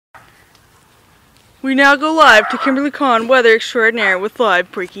We now go live to Kimberly Weather Extraordinaire with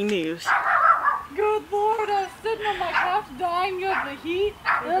live breaking news. Good Lord, I was sitting on my couch dying of the heat,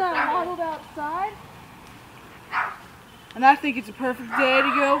 then I waddled outside, and I think it's a perfect day to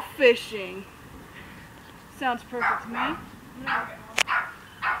go fishing. Sounds perfect to me.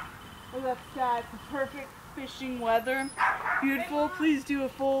 Look at that sky, it's the perfect fishing weather. Beautiful. Please do a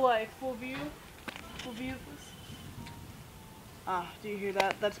full view. Full view of this. Ah, do you hear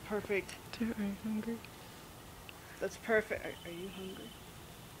that? That's perfect. Are you hungry? That's perfect. Are you hungry?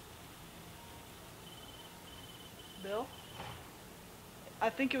 Bill? I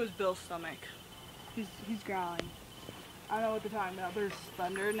think it was Bill's stomach. He's growling. I don't know what they're talking about. There's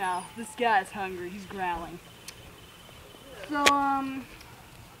thunder. Now, this guy's hungry. He's growling. So,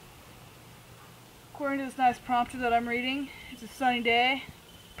 according to this nice prompter that I'm reading, it's a sunny day.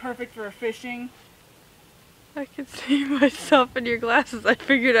 Perfect for fishing. I can see myself in your glasses. I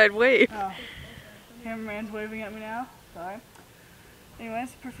figured I'd wave. Oh. Cameraman's waving at me now. Sorry.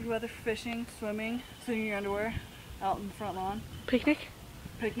 Anyways, perfect weather for fishing, swimming, sitting in your underwear, out in the front lawn. Picnic?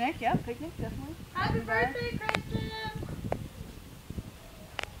 Picnic, yeah, picnic, definitely. Happy birthday, Kristen!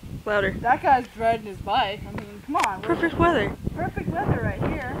 Louder. That guy's riding his bike. I mean, come on. Perfect weather. Perfect weather right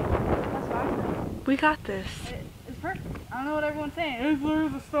here. That's what I'm saying. We got this. It's perfect. I don't know what everyone's saying.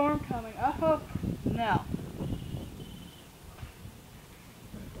 There's a storm coming. Oh, no.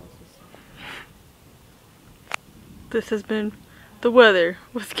 This has been the weather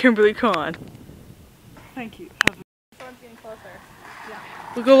with Kimberly Thank you. Phone's getting closer. Yeah.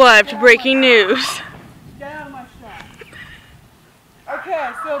 We'll go live to breaking news. Get out of my shot.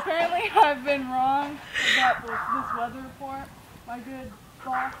 Okay, so apparently I've been wrong about this weather report. My good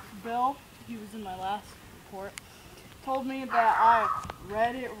boss, Bill, he was in my last report, told me that I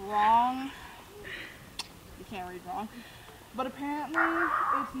read it wrong. You can't read wrong. But apparently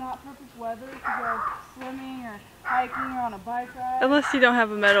it's not perfect weather to go swimming or hiking or on a bike ride. Unless you don't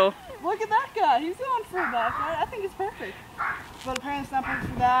have a medal. Look at that guy. He's going for a bike ride. I think it's perfect. But apparently it's not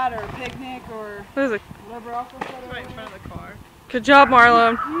perfect for that or a picnic or whatever else I said. Right in front of the car. Good job,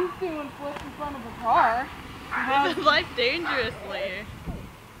 Marlon. He's doing flips in front of a car. This is life dangerously.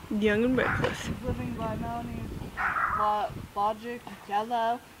 Young and reckless. Living by Melanie's logic,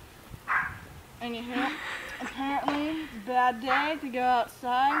 yellow. Anywho, apparently it's a bad day to go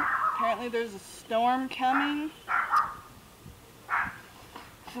outside. Apparently there's a storm coming.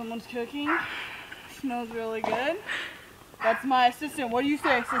 Someone's cooking. Smells really good. That's my assistant. What do you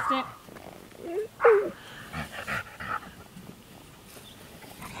say, assistant?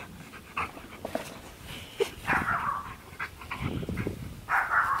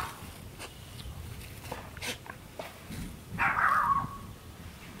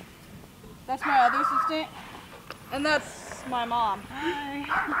 That's my other assistant, and that's my mom. Hi.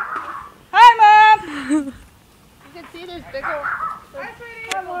 Hi, Mom! You can see there's big old...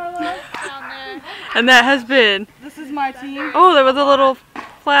 Hi, Marla. Down there. And that has been... This is my team. Oh, there was a little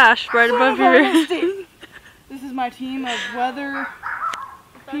flash right above your ear. This is my team of weather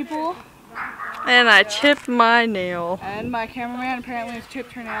people. And I chipped my nail. And my cameraman apparently has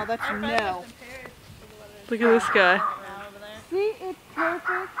chipped her nail. That's no. Look at this guy. See, it's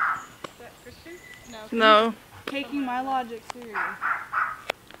perfect. No. Taking my logic serious.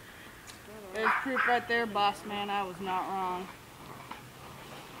 There's proof right there, boss man. I was not wrong.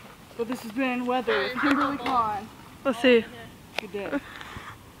 But this has been weather with Kimberly Con. Let's see. Good day.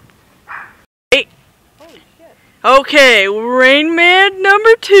 Hey. Holy shit. Okay, Rain Man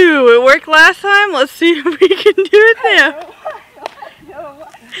number 2. It worked last time. Let's see if we can do it now.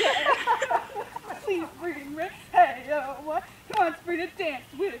 Please bring rain. Hey, yo, what? Come on, Spring, to dance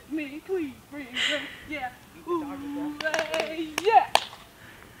with me. Please bring rain. Yeah. Ooh, hey, yeah.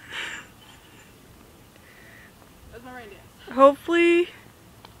 That's my rain dance. Hopefully,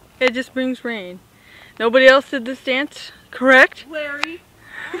 it just brings rain. Nobody else did this dance, correct? Larry.